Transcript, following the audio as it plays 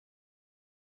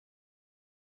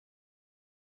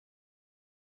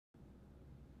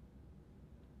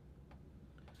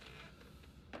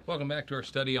Welcome back to our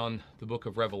study on the book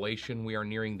of Revelation. We are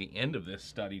nearing the end of this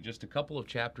study, just a couple of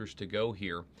chapters to go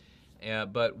here.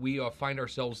 But we find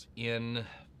ourselves in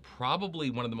probably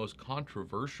one of the most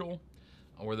controversial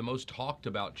or the most talked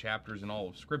about chapters in all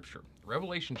of Scripture.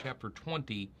 Revelation chapter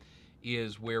 20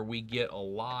 is where we get a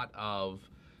lot of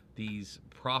these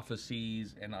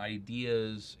prophecies and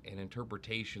ideas and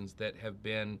interpretations that have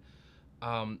been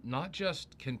not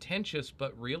just contentious,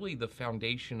 but really the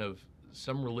foundation of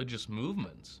some religious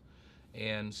movements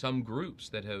and some groups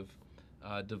that have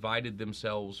divided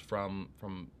themselves from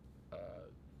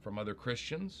other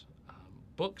Christians.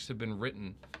 Books have been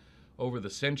written over the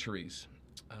centuries,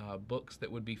 books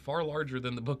that would be far larger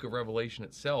than the book of Revelation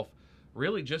itself,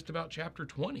 really just about chapter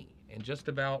 20 and just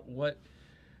about what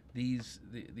these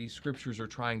scriptures are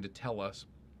trying to tell us.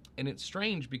 And it's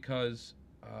strange because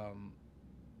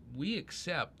we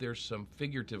accept there's some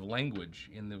figurative language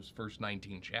in those first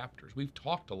 19 chapters. We've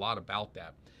talked a lot about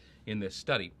that in this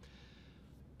study.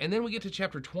 And then we get to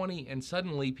chapter 20 and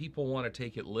suddenly people want to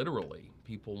take it literally.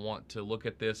 People want to look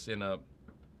at this in a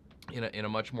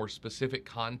much more specific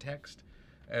context,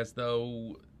 as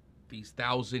though these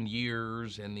 1,000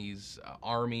 years and these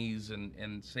armies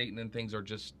and Satan and things are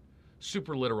just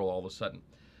super literal all of a sudden.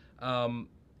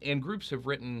 And groups have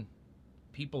written,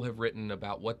 people have written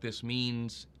about what this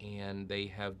means, and they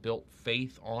have built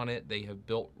faith on it, they have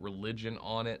built religion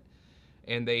on it,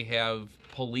 and they have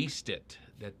policed it,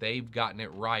 that they've gotten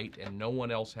it right and no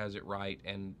one else has it right,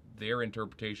 and their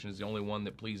interpretation is the only one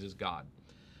that pleases God.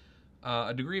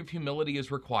 A degree of humility is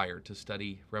required to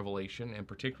study Revelation, and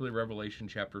particularly Revelation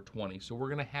chapter 20. So we're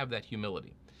going to have that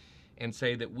humility and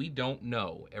say that we don't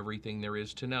know everything there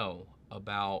is to know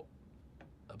about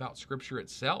Scripture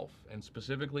itself, and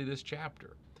specifically this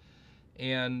chapter.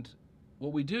 And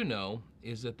what we do know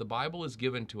is that the Bible is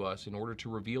given to us in order to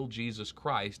reveal Jesus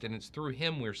Christ, and it's through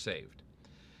Him we're saved.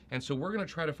 And so we're going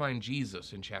to try to find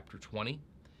Jesus in chapter 20,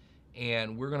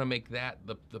 and we're going to make that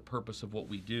the purpose of what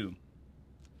we do.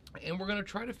 And we're going to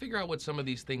try to figure out what some of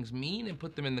these things mean and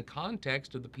put them in the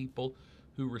context of the people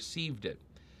who received it,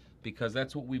 because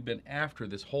that's what we've been after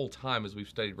this whole time as we've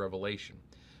studied Revelation.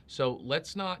 So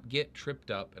let's not get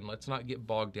tripped up, and let's not get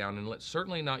bogged down, and let's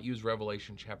certainly not use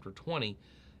Revelation chapter 20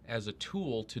 as a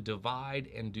tool to divide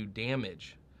and do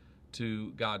damage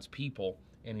to God's people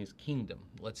and His kingdom.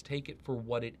 Let's take it for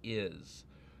what it is.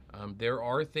 There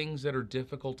are things that are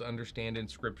difficult to understand in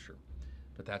Scripture,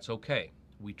 but that's okay.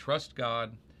 We trust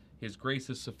God, His grace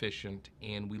is sufficient,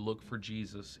 and we look for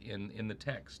Jesus in the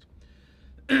text.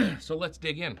 So let's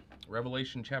dig in.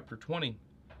 Revelation chapter 20,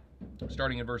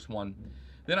 starting in verse 1.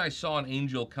 Then I saw an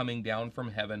angel coming down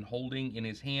from heaven, holding in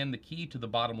his hand the key to the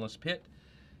bottomless pit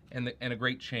and a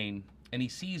great chain. And he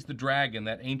seized the dragon,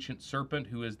 that ancient serpent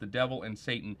who is the devil and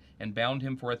Satan, and bound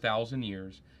him for 1,000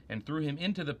 years, and threw him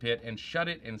into the pit, and shut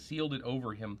it and sealed it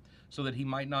over him, so that he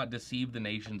might not deceive the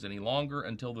nations any longer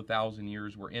until the 1,000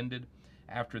 years were ended.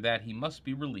 After that, he must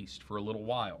be released for a little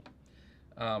while.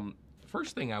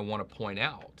 First thing I want to point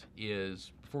out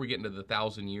is, before we get into the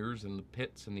 1,000 years and the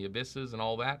pits and the abysses and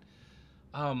all that,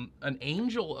 an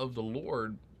angel of the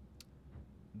Lord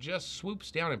just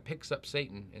swoops down and picks up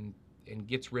Satan and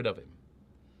gets rid of him.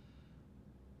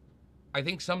 I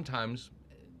think sometimes,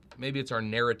 maybe it's our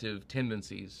narrative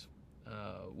tendencies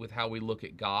with how we look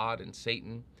at God and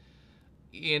Satan,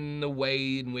 in the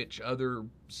way in which other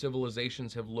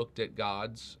civilizations have looked at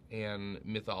gods and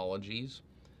mythologies,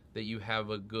 that you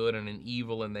have a good and an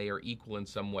evil and they are equal in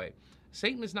some way.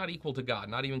 Satan is not equal to God,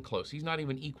 not even close. He's not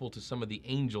even equal to some of the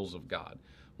angels of God.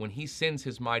 When he sends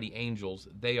his mighty angels,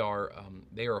 they are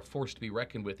a force to be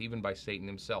reckoned with, even by Satan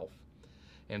himself.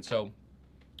 And so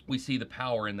we see the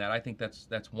power in that. I think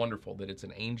that's wonderful that it's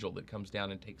an angel that comes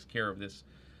down and takes care of this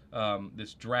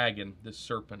this dragon, this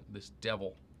serpent, this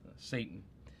devil, Satan.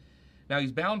 Now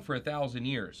he's bound for 1,000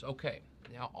 years. Okay.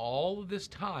 Now all of this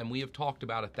time we have talked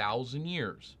about 1,000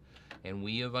 years. And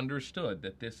we have understood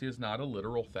that this is not a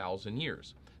literal 1,000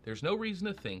 years. There's no reason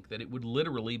to think that it would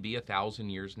literally be 1,000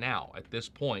 years now at this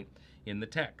point in the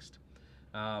text.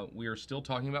 We are still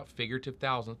talking about figurative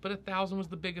thousands, but 1,000 was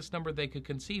the biggest number they could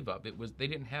conceive of. They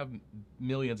didn't have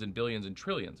millions and billions and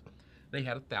trillions. They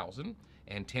had 1,000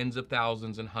 and tens of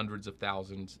thousands and hundreds of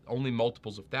thousands, only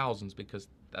multiples of thousands, because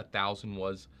 1,000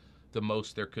 was the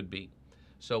most there could be.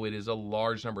 So it is a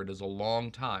large number. It is a long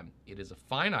time. It is a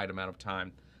finite amount of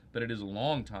time, but it is a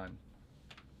long time.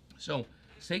 So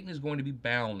Satan is going to be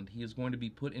bound. He is going to be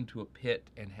put into a pit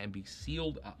and be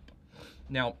sealed up.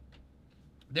 Now,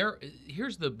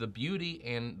 here's the beauty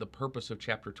and the purpose of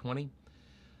chapter 20.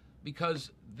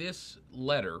 Because this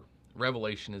letter,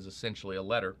 Revelation is essentially a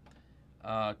letter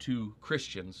to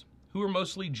Christians who were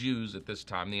mostly Jews at this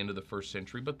time, the end of the first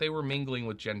century, but they were mingling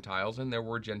with Gentiles, and there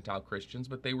were Gentile Christians,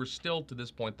 but they were still, to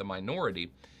this point, the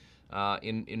minority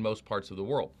in most parts of the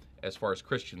world, as far as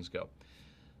Christians go.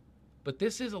 But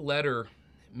this is a letter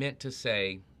meant to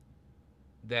say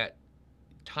that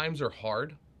times are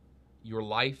hard, your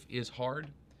life is hard,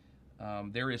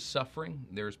 there is suffering,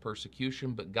 there is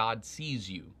persecution, but God sees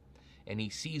you, and He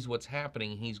sees what's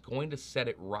happening. He's going to set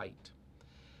it right.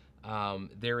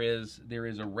 There is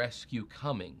a rescue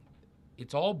coming.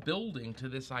 It's all building to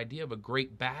this idea of a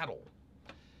great battle,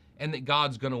 and that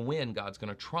God's going to win, God's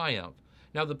going to triumph.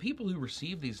 Now, the people who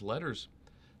received these letters,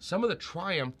 some of the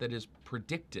triumph that is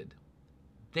predicted,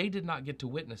 they did not get to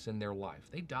witness in their life.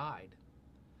 They died.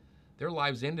 Their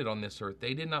lives ended on this earth.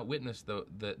 They did not witness the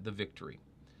victory.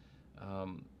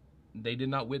 They did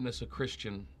not witness a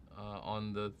Christian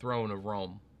on the throne of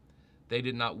Rome. They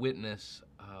did not witness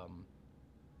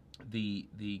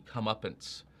the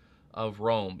comeuppance of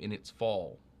Rome in its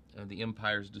fall, the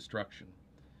empire's destruction.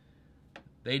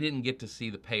 They didn't get to see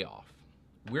the payoff.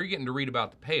 We're getting to read about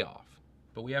the payoff,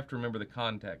 but we have to remember the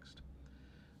context.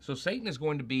 So Satan is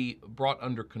going to be brought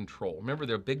under control. Remember,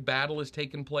 their big battle has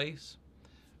taken place,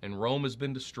 and Rome has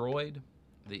been destroyed.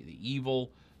 The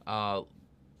evil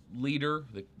leader,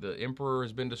 the emperor,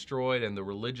 has been destroyed, and the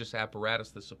religious apparatus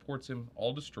that supports him,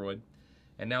 all destroyed.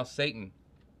 And now Satan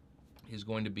is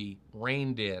going to be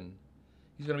reined in.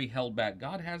 He's going to be held back.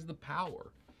 God has the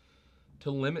power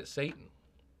to limit Satan,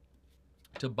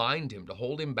 to bind him, to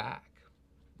hold him back.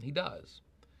 He does,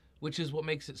 which is what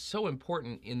makes it so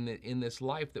important in this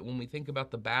life, that when we think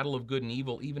about the battle of good and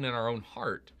evil, even in our own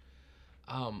heart,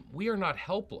 we are not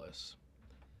helpless,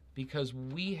 because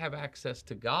we have access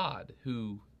to God,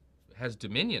 who has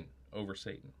dominion over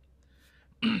Satan.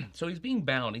 So he's being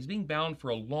bound. He's being bound for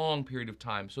a long period of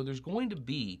time. So there's going to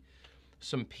be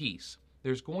some peace.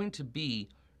 There's going to be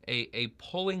a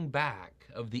pulling back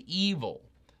of the evil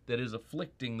that is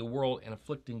afflicting the world and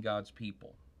afflicting God's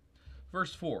people.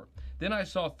 Verse 4, then I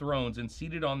saw thrones, and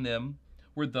seated on them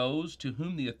were those to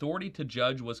whom the authority to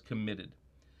judge was committed.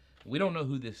 We don't know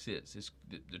who this is. It's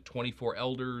the 24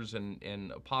 elders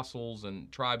and apostles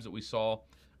and tribes that we saw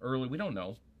earlier. We don't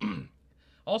know.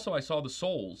 Also, I saw the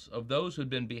souls of those who had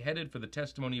been beheaded for the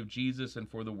testimony of Jesus and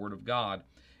for the word of God,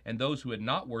 and those who had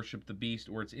not worshipped the beast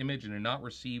or its image and had not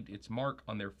received its mark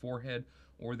on their forehead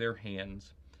or their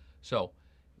hands. So,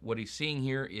 what he's seeing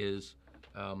here is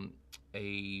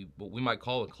what we might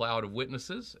call a cloud of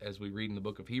witnesses, as we read in the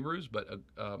book of Hebrews, but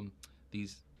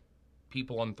these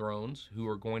people on thrones who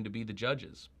are going to be the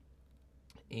judges.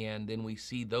 And then we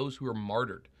see those who are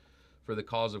martyred for the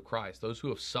cause of Christ, those who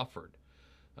have suffered,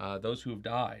 those who have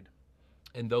died,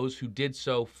 and those who did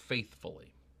so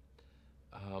faithfully.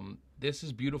 This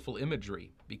is beautiful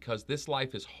imagery, because this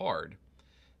life is hard.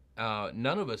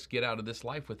 None of us get out of this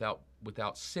life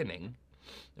without sinning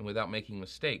and without making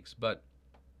mistakes, but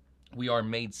we are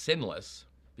made sinless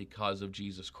because of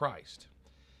Jesus Christ.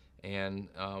 And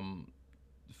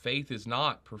faith is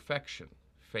not perfection.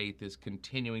 Faith is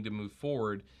continuing to move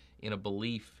forward in a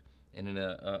belief and in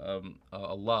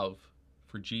a love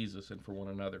for Jesus and for one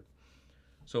another.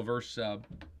 So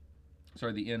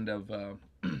the end of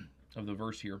the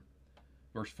verse here,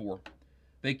 verse 4.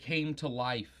 They came to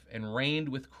life and reigned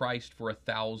with Christ for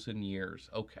 1,000 years.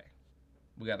 Okay,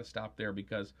 we got to stop there,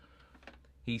 because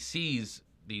he sees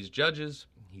these judges,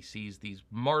 he sees these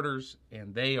martyrs,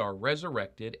 and they are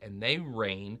resurrected, and they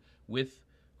reign with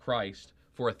Christ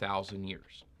for 1,000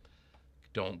 years.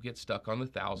 Don't get stuck on the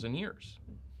 1,000 years.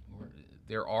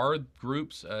 There are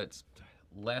groups, it's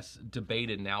less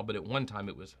debated now, but at one time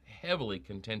it was heavily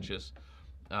contentious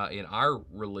in our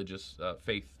religious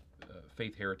faith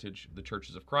heritage, the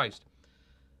Churches of Christ,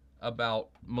 about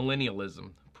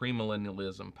millennialism,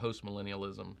 premillennialism,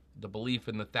 postmillennialism, the belief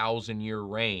in the 1,000-year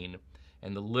reign,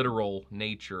 and the literal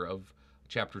nature of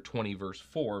chapter 20, verse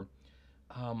 4.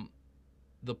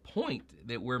 The point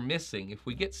that we're missing, if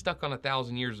we get stuck on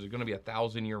 1,000 years, there's going to be a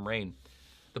 1,000-year reign.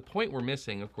 The point we're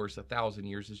missing, of course, 1,000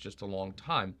 years is just a long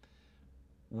time.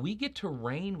 We get to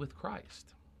reign with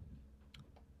Christ.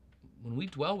 When we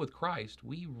dwell with Christ,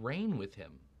 we reign with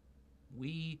him.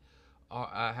 We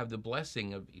have the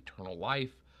blessing of eternal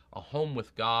life, a home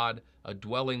with God, a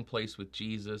dwelling place with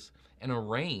Jesus, and a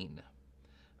reign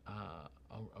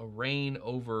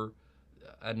over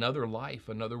another life,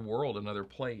 another world, another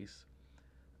place.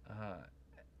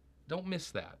 Don't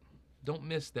miss that. Don't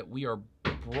miss that we are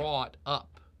brought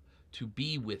up to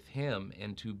be with him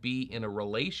and to be in a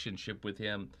relationship with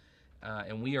him,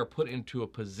 and we are put into a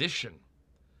position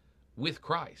with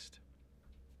Christ.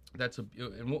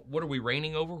 And what are we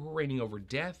reigning over? We're reigning over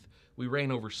death. We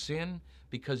reign over sin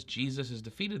because Jesus has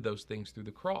defeated those things through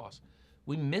the cross.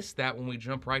 We miss that when we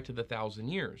jump right to the 1,000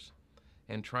 years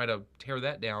and try to tear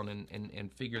that down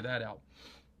and figure that out.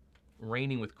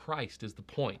 Reigning with Christ is the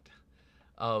point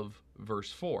of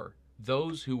verse 4.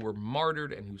 Those who were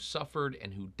martyred and who suffered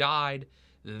and who died,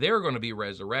 they're going to be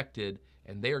resurrected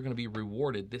and they are going to be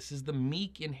rewarded. This is the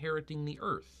meek inheriting the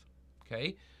earth.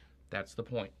 Okay? That's the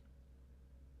point.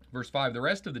 Verse 5, the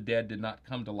rest of the dead did not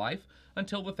come to life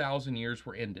until the 1,000 years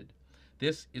were ended.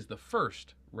 This is the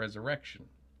first resurrection.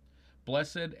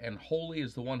 Blessed and holy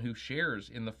is the one who shares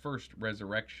in the first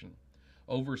resurrection.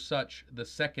 Over such the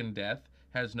second death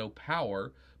has no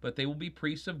power, but they will be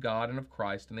priests of God and of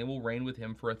Christ, and they will reign with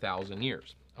him for 1,000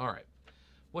 years. All right.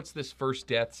 What's this first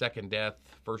death, second death,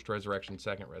 first resurrection,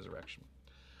 second resurrection?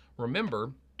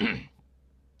 Remember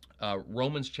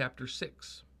Romans chapter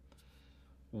 6,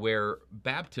 where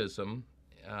baptism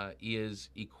is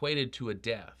equated to a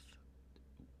death.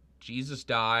 Jesus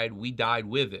died, we died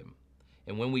with him.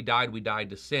 And when we died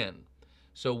to sin.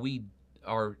 So we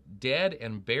are dead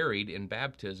and buried in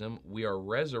baptism. We are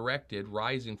resurrected,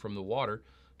 rising from the water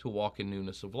to walk in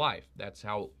newness of life. That's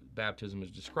how baptism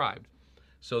is described.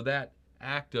 So that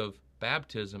act of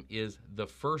baptism is the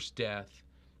first death,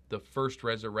 the first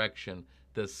resurrection.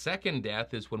 The second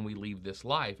death is when we leave this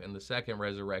life, and the second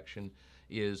resurrection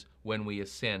is when we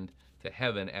ascend to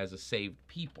heaven as a saved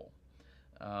people.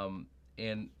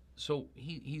 And so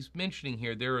he's mentioning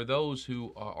here there are those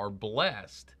who are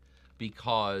blessed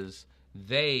because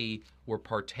they were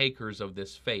partakers of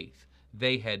this faith.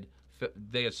 They had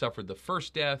suffered the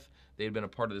first death, they had been a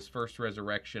part of this first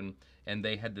resurrection, and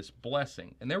they had this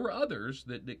blessing. And there were others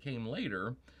that came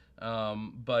later,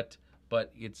 but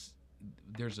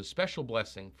there's a special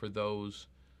blessing for those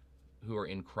who are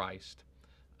in Christ.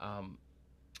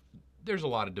 There's a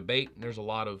lot of debate, and there's a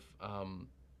lot of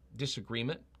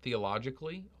disagreement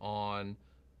theologically on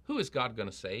who is God going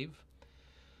to save.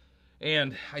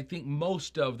 And I think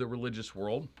most of the religious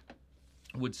world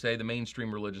would say, the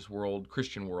mainstream religious world,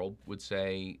 Christian world, would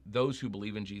say those who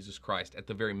believe in Jesus Christ, at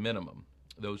the very minimum,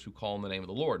 those who call on the name of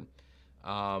the Lord.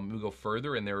 We go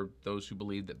further, and there are those who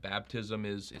believe that baptism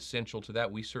is essential to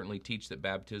that. We certainly teach that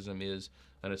baptism is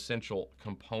an essential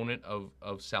component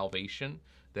of salvation,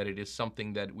 that it is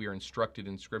something that we are instructed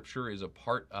in Scripture is a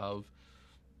part of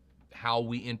how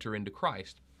we enter into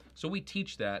Christ. So we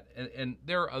teach that, and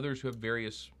there are others who have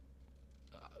various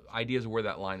ideas of where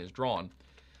that line is drawn.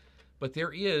 But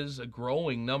there is a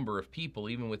growing number of people,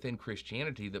 even within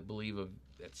Christianity, that believe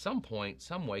at some point,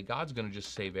 some way, God's going to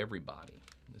just save everybody.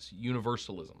 This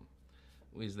universalism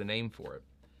is the name for it.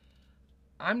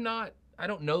 I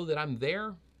don't know that I'm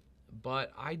there,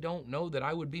 but I don't know that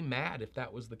I would be mad if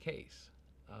that was the case.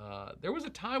 There was a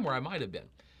time where I might have been.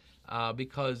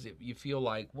 Because you feel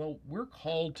like, well, we're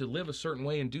called to live a certain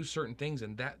way and do certain things,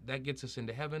 and that gets us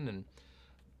into heaven.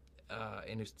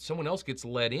 And if someone else gets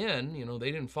let in,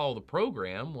 they didn't follow the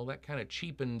program, well, that kind of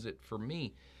cheapens it for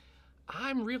me.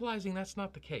 I'm realizing that's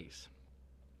not the case.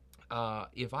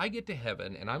 If I get to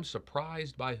heaven and I'm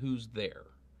surprised by who's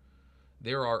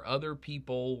there are other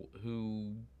people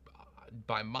who,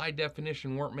 by my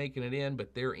definition, weren't making it in,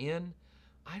 but they're in.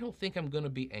 I don't think I'm going to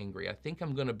be angry. I think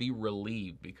I'm going to be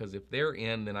relieved, because if they're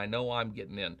in, then I know I'm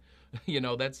getting in.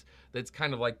 That's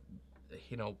kind of like,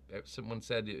 someone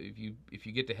said, if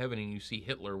you get to heaven and you see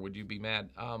Hitler, would you be mad?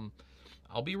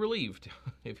 I'll be relieved.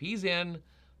 If he's in,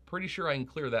 pretty sure I can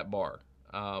clear that bar.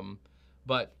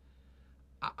 But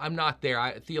I'm not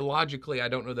there. Theologically, I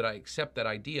don't know that I accept that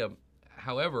idea.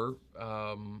 However,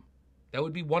 that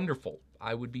would be wonderful.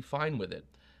 I would be fine with it.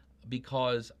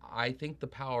 Because I think the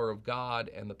power of God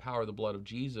and the power of the blood of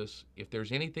Jesus, if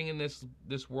there's anything in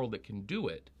this world that can do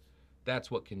it,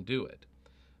 that's what can do it.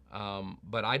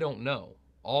 But I don't know.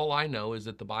 All I know is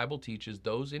that the Bible teaches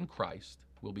those in Christ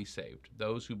will be saved.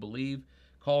 Those who believe,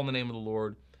 call on the name of the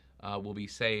Lord, will be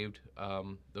saved.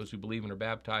 Those who believe and are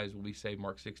baptized will be saved,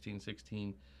 Mark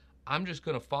 16:16. I'm just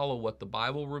going to follow what the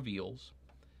Bible reveals.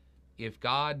 If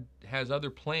God has other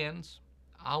plans,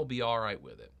 I'll be all right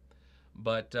with it.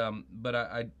 But the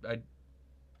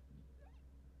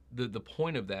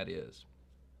point of that is,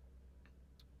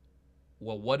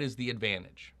 well, what is the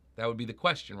advantage? That would be the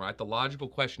question, right? The logical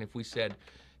question, if we said,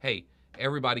 hey,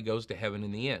 everybody goes to heaven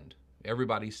in the end,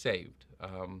 everybody's saved.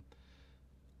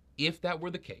 If that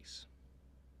were the case,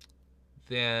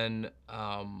 then,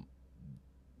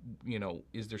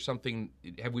 is there something,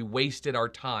 have we wasted our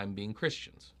time being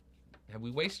Christians? Have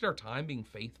we wasted our time being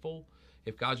faithful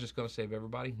if God's just going to save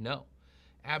everybody? No.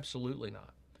 Absolutely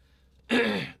not.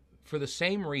 For the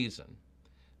same reason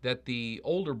that the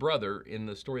older brother in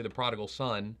the story of the prodigal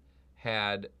son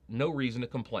had no reason to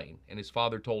complain, and his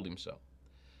father told him so.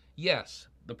 Yes,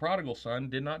 the prodigal son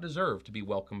did not deserve to be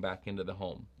welcomed back into the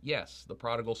home. Yes, the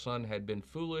prodigal son had been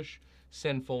foolish,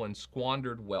 sinful, and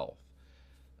squandered wealth.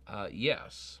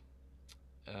 Yes,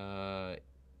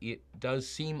 it does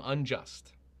seem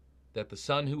unjust that the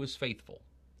son who was faithful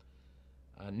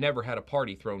never had a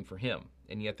party thrown for him,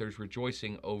 and yet there's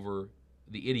rejoicing over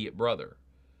the idiot brother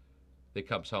that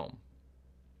comes home.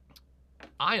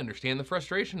 I understand the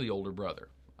frustration of the older brother,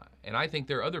 and I think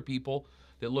there are other people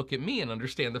that look at me and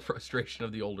understand the frustration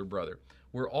of the older brother.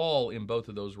 We're all in both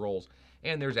of those roles,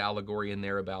 and there's allegory in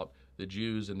there about the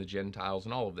Jews and the Gentiles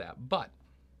and all of that. But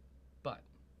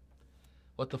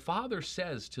what the father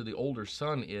says to the older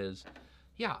son is,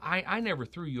 yeah, I never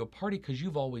threw you a party because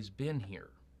you've always been here.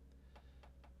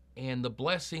 And the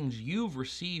blessings you've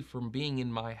received from being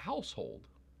in my household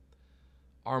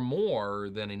are more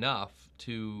than enough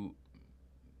to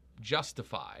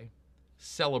justify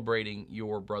celebrating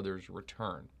your brother's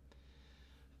return.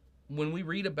 When we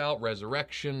read about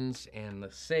resurrections and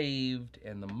the saved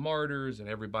and the martyrs and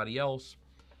everybody else,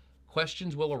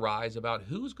 questions will arise about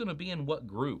who's going to be in what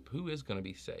group, who is going to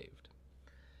be saved.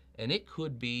 And it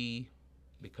could be,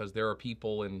 because there are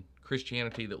people in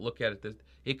Christianity that look at it, that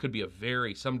it could be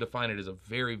some define it as a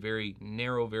very, very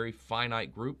narrow, very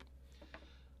finite group.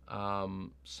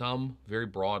 Some very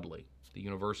broadly, the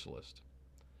Universalist.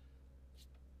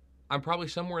 I'm probably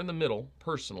somewhere in the middle,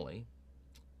 personally.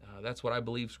 That's what I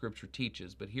believe Scripture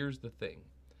teaches. But here's the thing.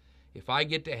 If I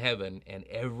get to heaven and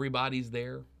everybody's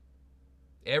there,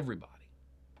 everybody,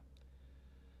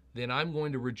 then I'm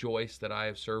going to rejoice that I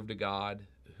have served a God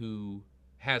who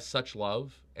has such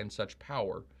love and such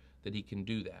power that he can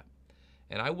do that.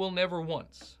 And I will never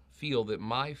once feel that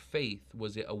my faith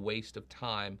was a waste of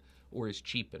time or is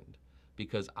cheapened,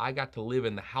 because I got to live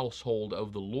in the household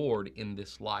of the Lord in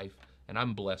this life, and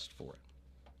I'm blessed for it.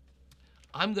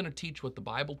 I'm going to teach what the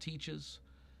Bible teaches,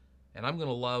 and I'm going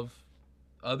to love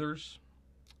others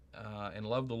and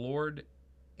love the Lord,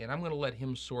 and I'm going to let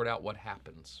him sort out what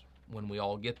happens when we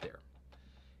all get there.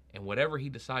 And whatever he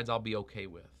decides, I'll be okay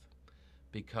with,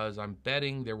 because I'm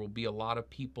betting there will be a lot of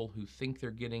people who think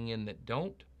they're getting in that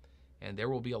don't, and there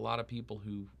will be a lot of people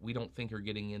who we don't think are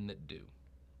getting in that do.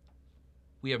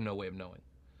 We have no way of knowing.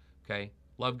 Okay?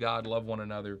 Love God, love one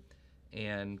another,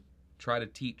 and try to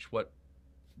teach what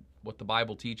the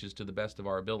Bible teaches to the best of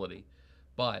our ability.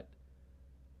 But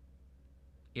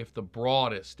if the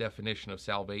broadest definition of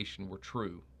salvation were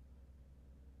true,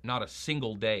 not a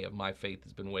single day of my faith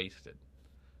has been wasted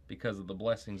because of the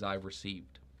blessings I've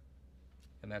received.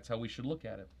 And that's how we should look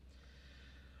at it.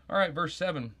 All right, verse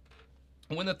 7.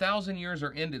 When the 1,000 years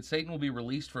are ended, Satan will be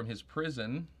released from his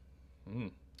prison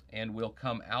and will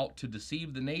come out to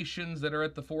deceive the nations that are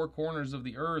at the four corners of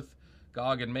the earth,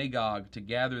 Gog and Magog, to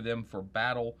gather them for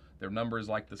battle. Their number is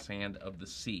like the sand of the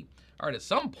sea. All right, at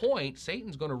some point,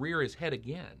 Satan's going to rear his head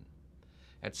again.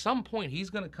 At some point, he's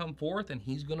going to come forth and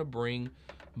he's going to bring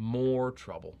more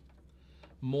trouble,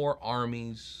 more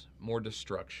armies, more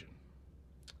destruction.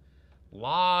 A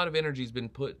lot of energy has been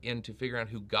put into figuring out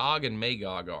who Gog and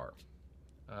Magog are.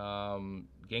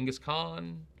 Genghis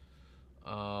Khan.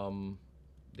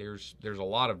 There's a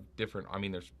lot of different,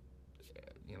 there's,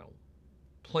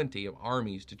 plenty of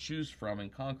armies to choose from and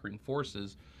conquering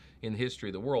forces in the history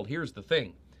of the world. Here's the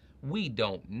thing. We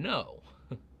don't know.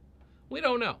 We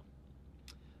don't know.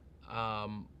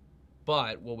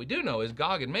 But what we do know is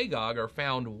Gog and Magog are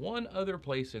found one other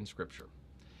place in Scripture,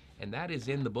 and that is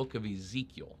in the book of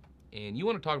Ezekiel. And you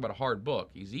want to talk about a hard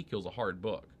book. Ezekiel's a hard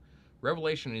book.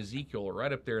 Revelation and Ezekiel are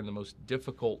right up there in the most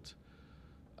difficult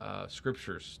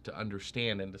scriptures to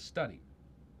understand and to study.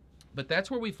 But that's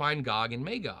where we find Gog and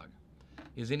Magog,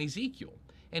 is in Ezekiel.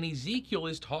 And Ezekiel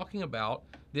is talking about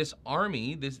this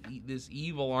army, this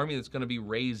evil army that's going to be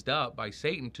raised up by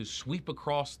Satan to sweep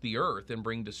across the earth and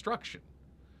bring destruction.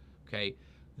 Okay?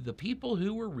 The people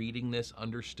who were reading this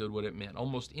understood what it meant.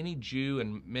 Almost any Jew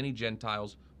and many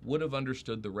Gentiles would have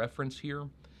understood the reference here.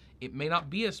 It may not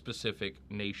be a specific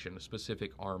nation, a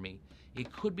specific army.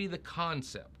 It could be the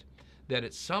concept that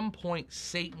at some point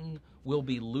Satan will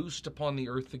be loosed upon the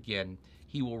earth again.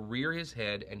 He will rear his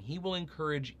head and he will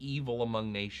encourage evil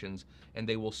among nations, and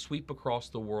they will sweep across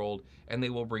the world and they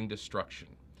will bring destruction.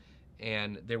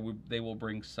 And they will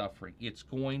bring suffering. It's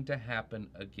going to happen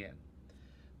again.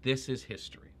 This is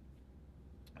history.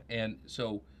 And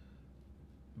so,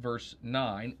 verse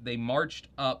 9, they marched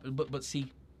up, but see,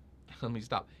 let me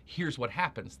stop. Here's what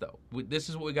happens, though. This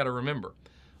is what we got to remember.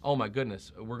 Oh my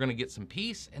goodness, we're going to get some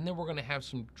peace, and then we're going to have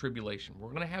some tribulation. We're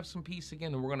going to have some peace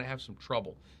again, and we're going to have some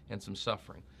trouble and some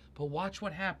suffering. But watch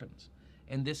what happens.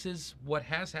 And this is what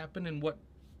has happened and what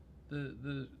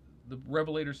the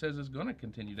Revelator says is going to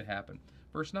continue to happen.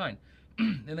 Verse 9,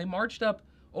 and they marched up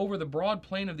over the broad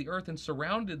plain of the earth and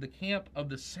surrounded the camp of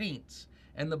the saints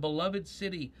and the beloved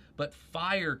city. But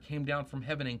fire came down from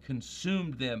heaven and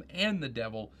consumed them, and the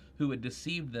devil who had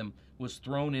deceived them was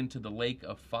thrown into the lake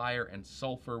of fire and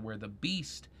sulfur, where the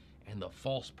beast and the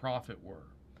false prophet were.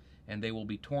 And they will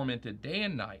be tormented day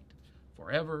and night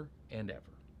forever and ever.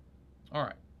 All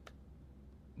right.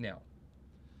 Now,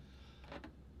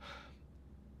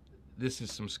 this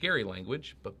is some scary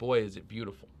language, but boy, is it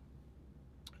beautiful.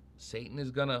 Satan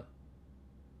is gonna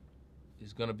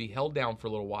be held down for a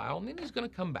little while, and then he's gonna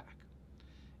come back.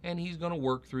 And he's gonna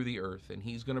work through the earth, and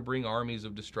he's gonna bring armies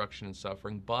of destruction and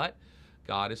suffering, but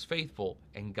God is faithful,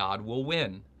 and God will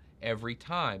win every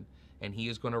time. And he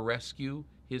is gonna rescue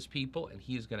his people, and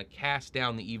he is gonna cast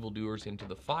down the evildoers into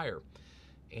the fire.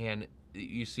 And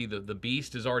you see the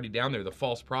beast is already down there. The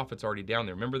false prophet's already down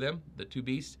there. Remember them? The two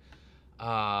beasts?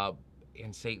 And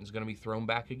Satan's going to be thrown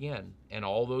back again. And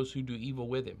all those who do evil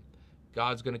with him.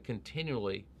 God's going to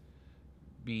continually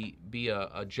be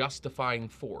a justifying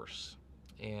force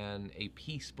and a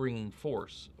peace-bringing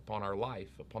force upon our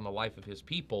life, upon the life of his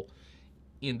people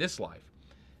in this life.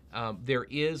 There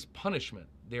is punishment.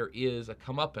 There is a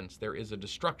comeuppance. There is a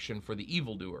destruction for the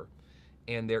evildoer.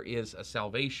 And there is a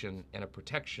salvation and a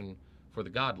protection for the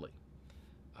godly.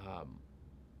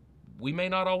 We may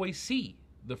not always see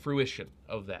the fruition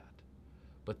of that,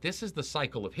 but this is the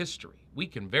cycle of history. We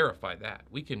can verify that.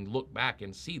 We can look back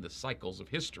and see the cycles of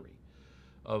history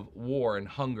of war and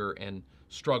hunger and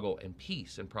struggle and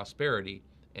peace and prosperity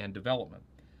and development.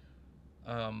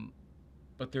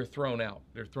 But they're thrown out.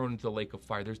 They're thrown into the lake of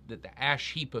fire. There's the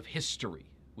ash heap of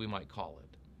history, we might call it.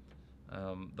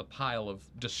 The pile of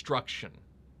destruction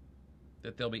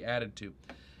that they'll be added to.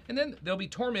 And then they'll be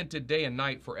tormented day and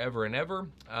night forever and ever.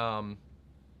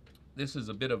 This is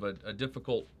a bit of a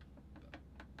difficult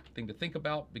thing to think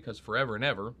about, because forever and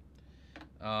ever,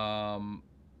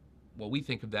 we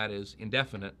think of that as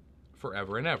indefinite,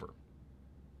 forever and ever,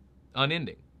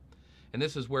 unending. And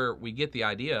this is where we get the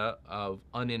idea of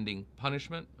unending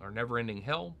punishment or never-ending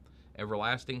hell,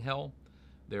 everlasting hell.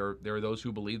 There are those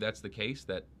who believe that's the case,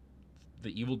 that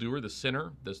the evildoer, the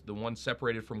sinner, the one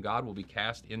separated from God, will be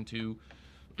cast into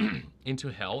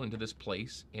hell, into this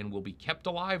place, and will be kept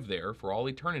alive there for all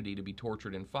eternity to be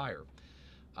tortured in fire.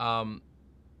 I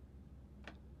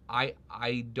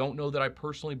don't know that I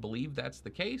personally believe that's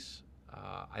the case.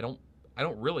 I don't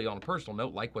really, on a personal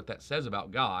note, like what that says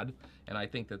about God, and I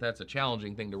think that that's a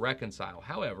challenging thing to reconcile.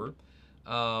 However,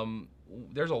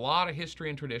 there's a lot of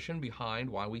history and tradition behind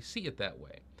why we see it that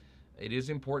way. It is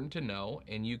important to know,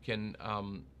 and you can,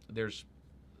 there's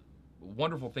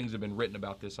wonderful things have been written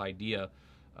about this idea.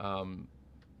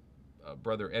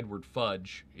 Brother Edward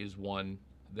Fudge is one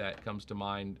that comes to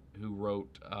mind, who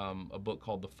wrote a book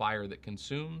called The Fire That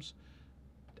Consumes.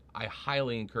 I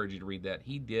highly encourage you to read that.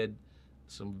 He did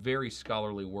some very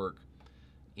scholarly work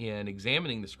in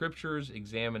examining the scriptures,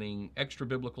 examining extra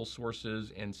biblical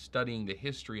sources, and studying the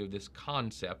history of this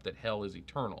concept that hell is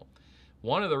eternal.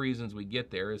 One of the reasons we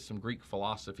get there is some Greek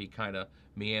philosophy kind of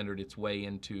meandered its way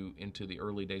into the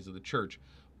early days of the church.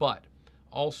 But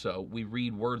also, we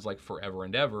read words like forever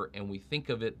and ever, and we think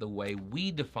of it the way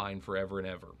we define forever and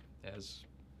ever, as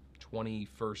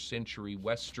 21st century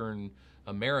Western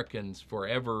Americans.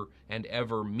 Forever and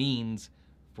ever means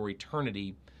for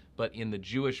eternity, but in the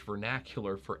Jewish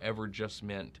vernacular, forever just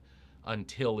meant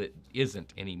until it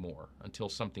isn't anymore, until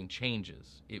something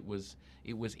changes. It was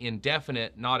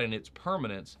indefinite, not in its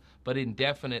permanence, but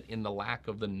indefinite in the lack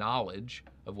of the knowledge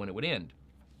of when it would end.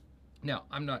 Now,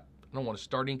 I don't want to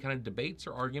start any kind of debates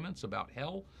or arguments about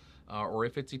hell or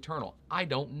if it's eternal. I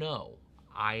don't know.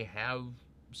 I have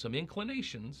some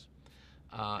inclinations,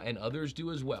 and others do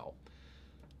as well.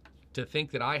 To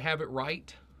think that I have it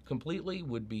right completely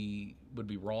would be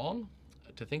wrong.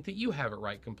 To think that you have it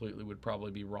right completely would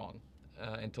probably be wrong.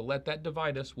 And to let that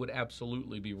divide us would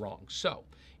absolutely be wrong. So,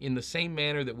 in the same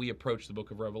manner that we approach the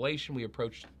book of Revelation, we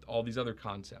approach all these other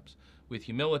concepts with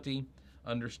humility,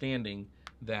 understanding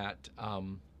that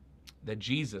that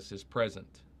Jesus is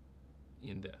present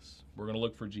in this. We're going to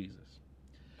look for Jesus.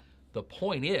 The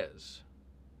point is,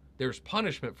 there's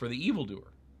punishment for the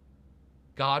evildoer.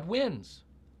 God wins.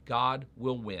 God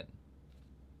will win.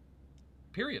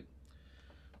 Period.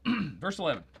 Verse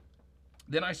 11.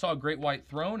 Then I saw a great white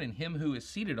throne, and him who is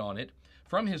seated on it.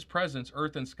 From his presence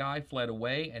earth and sky fled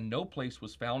away, and no place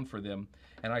was found for them.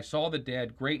 And I saw the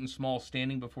dead, great and small,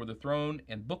 standing before the throne,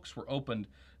 and books were opened.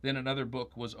 Then another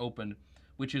book was opened,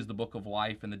 which is the book of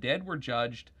life. And the dead were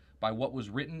judged by what was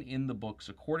written in the books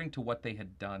according to what they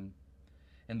had done.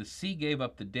 And the sea gave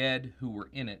up the dead who were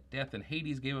in it. Death and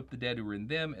Hades gave up the dead who were in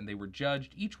them, and they were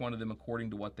judged, each one of them according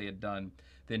to what they had done.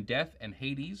 Then death and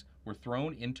Hades were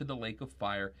thrown into the lake of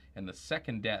fire, and the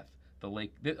second death,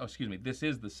 this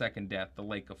is the second death, the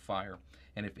lake of fire.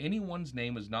 And if anyone's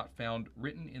name is not found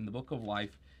written in the book of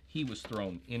life, he was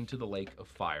thrown into the lake of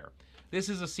fire. This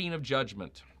is a scene of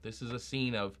judgment. This is a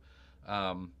scene of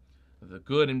the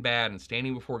good and bad and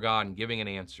standing before God and giving an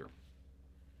answer.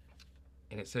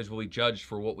 And it says, we'll be judged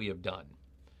for what we have done.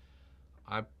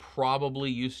 I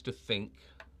probably used to think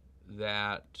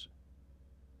that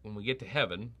when we get to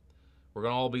heaven, we're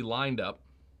going to all be lined up,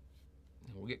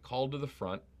 and we'll get called to the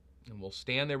front, and we'll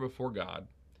stand there before God,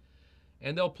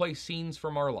 and they'll play scenes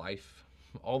from our life,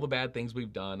 all the bad things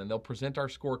we've done, and they'll present our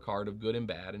scorecard of good and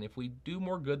bad, and if we do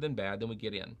more good than bad, then we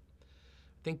get in.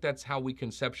 I think that's how we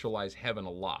conceptualize heaven a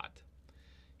lot.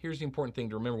 Here's the important thing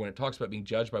to remember when it talks about being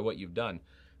judged by what you've done.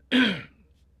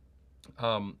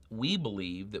 We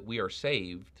believe that we are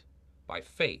saved by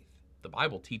faith. The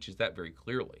Bible teaches that very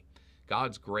clearly.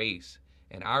 God's grace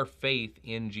and our faith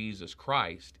in Jesus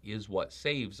Christ is what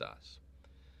saves us.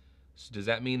 So does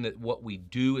that mean that what we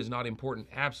do is not important?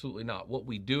 Absolutely not. What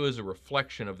we do is a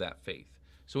reflection of that faith.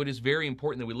 So it is very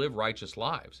important that we live righteous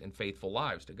lives and faithful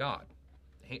lives to God.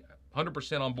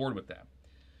 100% on board with that.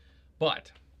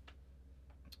 But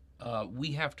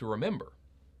we have to remember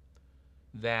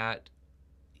that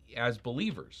as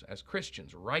believers, as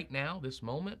Christians, right now, this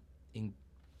moment,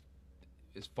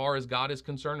 as far as God is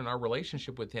concerned in our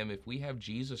relationship with Him, if we have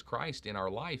Jesus Christ in our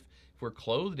life, if we're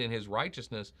clothed in His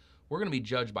righteousness, we're going to be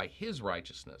judged by His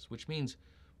righteousness, which means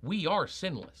we are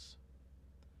sinless.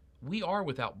 We are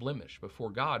without blemish before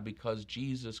God because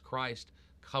Jesus Christ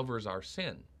covers our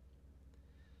sin.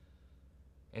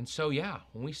 And so, yeah,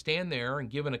 when we stand there and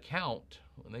give an account,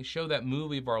 when they show that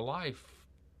movie of our life,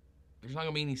 there's not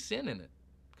going to be any sin in it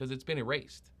because it's been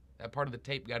erased. That part of the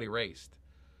tape got erased,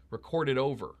 recorded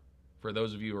over. For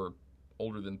those of you who are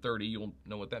older than 30, you'll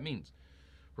know what that means.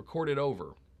 Recorded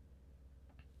over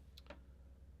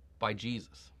by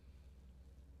Jesus.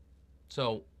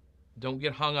 So don't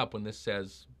get hung up when this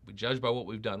says we judge by what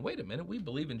we've done. Wait a minute, we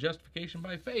believe in justification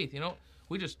by faith. You know,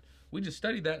 we just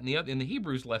studied that in the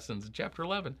Hebrews lessons in chapter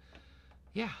 11.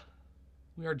 Yeah,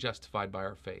 we are justified by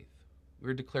our faith.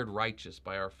 We're declared righteous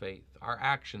by our faith. Our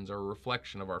actions are a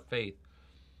reflection of our faith.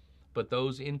 But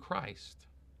those in Christ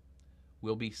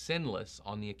will be sinless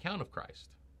on the account of Christ.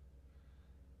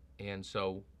 And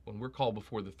so when we're called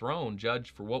before the throne,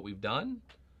 judged for what we've done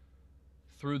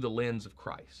through the lens of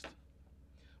Christ.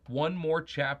 One more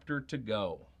chapter to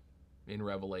go in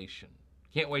Revelation.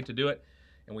 Can't wait to do it,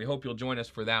 and we hope you'll join us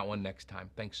for that one next time.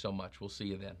 Thanks so much. We'll see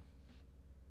you then.